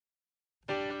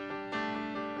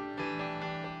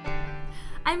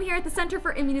I'm here at the Center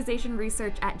for Immunization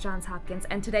Research at Johns Hopkins,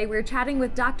 and today we're chatting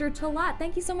with Dr. Talaat.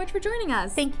 Thank you so much for joining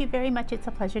us. Thank you very much. It's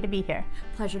a pleasure to be here.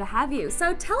 Pleasure to have you.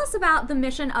 So tell us about the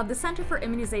mission of the Center for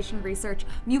Immunization Research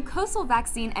Mucosal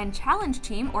Vaccine and Challenge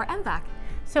Team, or MVAC.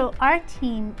 So our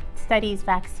team studies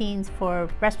vaccines for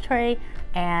respiratory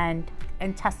and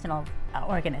intestinal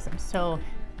organisms. So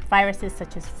viruses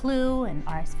such as flu and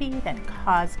RSV that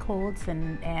cause colds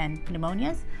and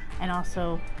pneumonias, and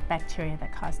also bacteria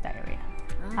that cause diarrhea.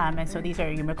 And so these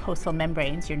are your mucosal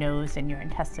membranes, your nose and your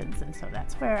intestines, and so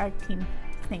that's where our team's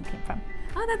name came from.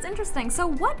 Oh, that's interesting. So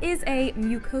what is a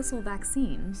mucosal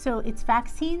vaccine? So it's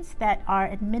vaccines that are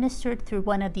administered through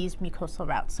one of these mucosal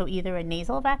routes. So either a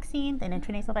nasal vaccine, an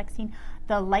intranasal vaccine.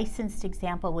 The licensed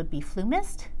example would be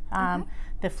FluMist.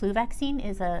 The flu vaccine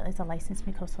is a licensed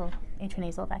mucosal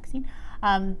intranasal vaccine.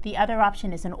 The other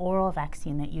option is an oral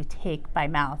vaccine that you take by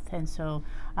mouth, and so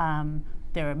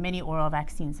there are many oral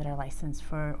vaccines that are licensed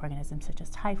for organisms such as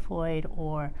typhoid,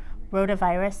 or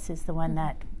rotavirus is the one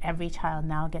that every child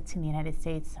now gets in the United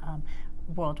States.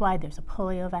 Worldwide, there's a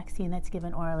polio vaccine that's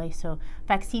given orally. So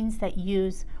vaccines that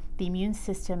use the immune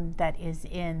system that is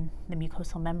in the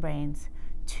mucosal membranes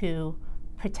to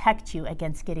protect you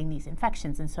against getting these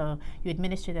infections. And so you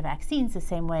administer the vaccines the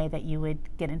same way that you would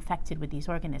get infected with these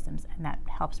organisms, and that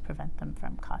helps prevent them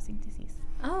from causing disease.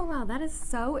 Oh wow, that is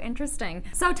so interesting.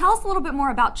 So tell us a little bit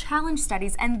more about challenge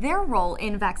studies and their role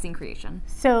in vaccine creation.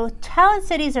 So challenge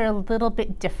studies are a little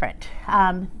bit different.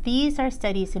 These are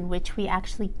studies in which we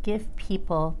actually give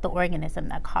people the organism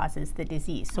that causes the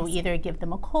disease. So we either give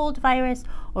them a cold virus,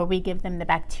 or we give them the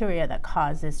bacteria that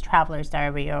causes traveler's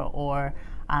diarrhea or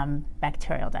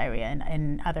bacterial diarrhea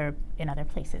in other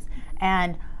places.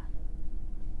 And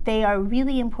they are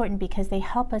really important because they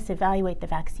help us evaluate the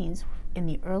vaccines in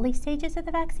the early stages of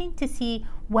the vaccine to see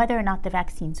whether or not the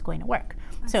vaccine is going to work.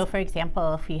 So for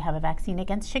example, if we have a vaccine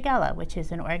against Shigella, which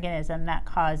is an organism that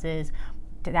causes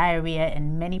diarrhea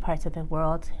in many parts of the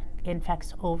world,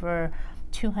 infects over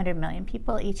 200 million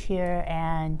people each year,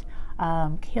 and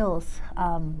kills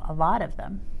a lot of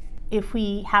them. If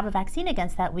we have a vaccine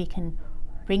against that, we can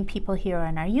bring people here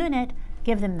in our unit,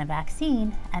 give them the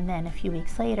vaccine, and then a few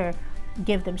weeks later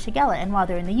give them Shigella. And while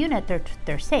they're in the unit,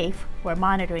 they're safe. We're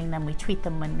monitoring them, we treat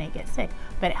them when they get sick,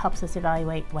 but it helps us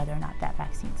evaluate whether or not that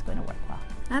vaccine is going to work well.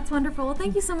 That's wonderful. Well,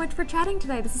 thank you so much for chatting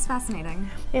today. This is fascinating.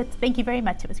 Thank you very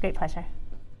much. It was a great pleasure.